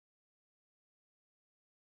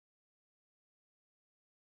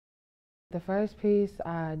The first piece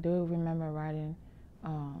I do remember writing,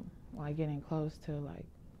 like getting close to like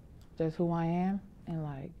just who I am and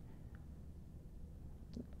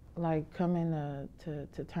like coming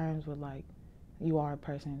to terms with like you are a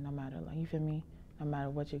person no matter, like, you feel me? No matter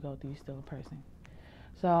what you go through, you're still a person.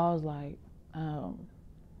 So I was like,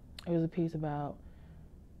 it was a piece about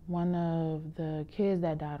one of the kids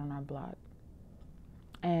that died on our block.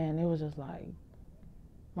 And it was just like,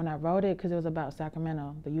 when I wrote it, because it was about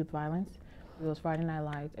Sacramento, the youth violence. It was Friday Night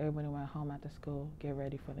Lights, everybody went home after school, get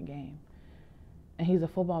ready for the game. And he's a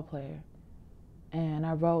football player. And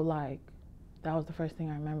I wrote like, that was the first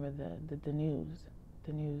thing I remember, the news,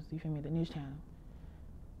 you feel me, the news channel.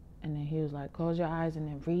 And then he was like, close your eyes and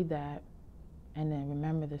then read that, and then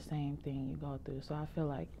remember the same thing you go through. So I feel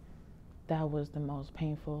like that was the most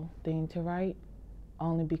painful thing to write,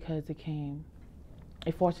 only because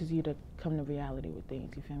it forces you to come to reality with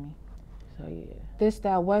things, you feel me? So yeah. This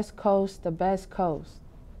that West Coast, the best coast.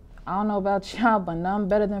 I don't know about y'all, but none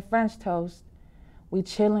better than French toast. We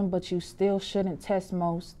chillin', but you still shouldn't test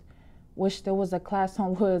most. Wish there was a class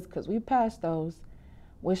on Woods, cause we passed those.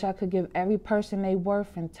 Wish I could give every person they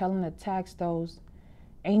worth and tell them to tax those.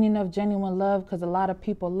 Ain't enough genuine love, cause a lot of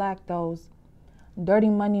people lack those. Dirty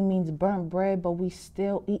money means burnt bread, but we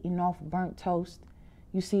still eating off burnt toast.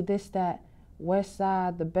 You see this, that West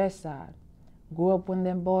Side, the best side. Grew up when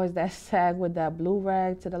them boys that sag with that blue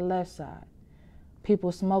rag to the left side.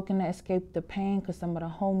 People smoking to escape the pain, cause some of the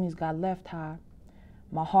homies got left high.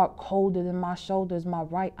 My heart colder than my shoulders, my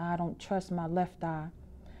right eye don't trust my left eye.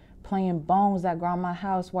 Playing bones at grandma's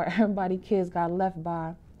house where everybody kids got left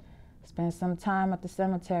by. Spend some time at the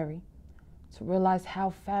cemetery to realize how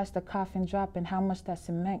fast the coffin drop and how much that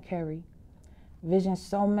cement carry. Vision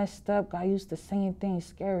so messed up, got used to seeing things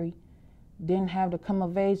scary. Didn't have to come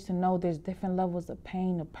of age to know there's different levels of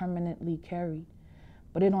pain to permanently carry.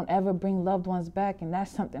 But it don't ever bring loved ones back, and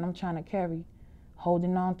that's something I'm trying to carry.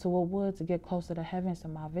 Holding on to a wood to get closer to heaven so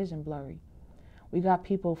my vision blurry. We got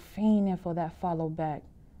people fiending for that follow back.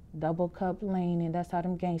 Double cup leaning, that's how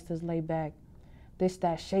them gangsters lay back. This,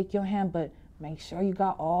 that, shake your hand, but make sure you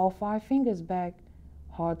got all 5 fingers back.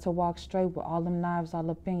 Hard to walk straight with all them knives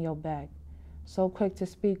all up in your back. So quick to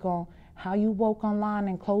speak on how you woke online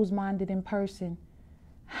and closed-minded in person.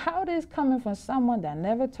 How this coming from someone that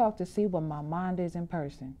never talked to see what my mind is in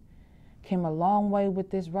person. Came a long way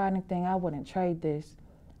with this writing thing, I wouldn't trade this.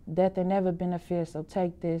 Death ain't never been a fear, so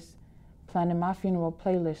take this. Planning my funeral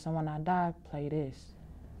playlist, so when I die, play this.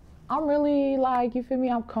 I'm really like, you feel me,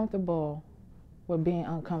 I'm comfortable with being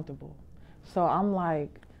uncomfortable. So I'm like,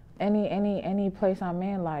 any place I'm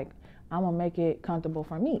in, like, I'm gonna make it comfortable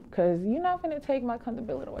for me, cause you're not gonna take my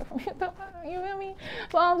comfortability away from me. You feel me?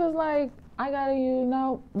 So I'm just like, I gotta, you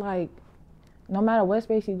know, like, no matter what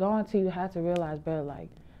space you go into, you have to realize, better, like,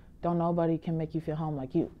 don't nobody can make you feel home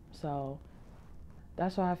like you. So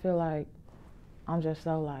that's why I feel like I'm just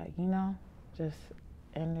so like, you know, just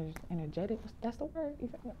energetic. That's the word.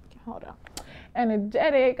 Hold on.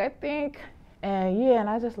 Energetic, I think. And yeah, and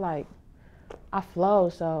I just like, I flow.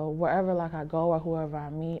 So wherever like I go or whoever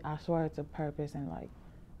I meet, I swear it's a purpose, and like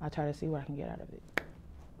I try to see what I can get out of it.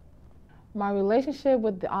 My relationship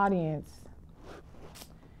with the audience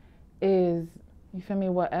is, you feel me,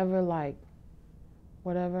 whatever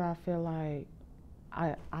I feel like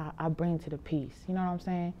I bring to the piece. You know what I'm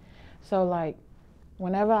saying? So like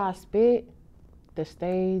whenever I spit, the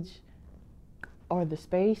stage or the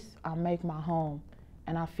space, I make my home.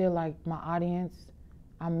 And I feel like my audience,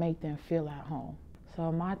 I make them feel at home.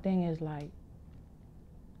 So my thing is like,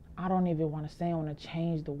 I don't even want to say I want to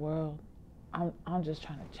change the world. I'm just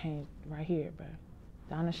trying to change right here, bro.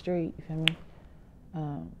 Down the street, you feel me?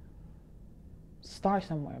 Start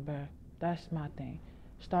somewhere, bro. That's my thing.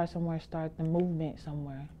 Start somewhere, start the movement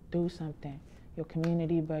somewhere. Do something. Your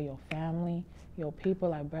community, bro, your family, your people,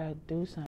 like, bro, do something.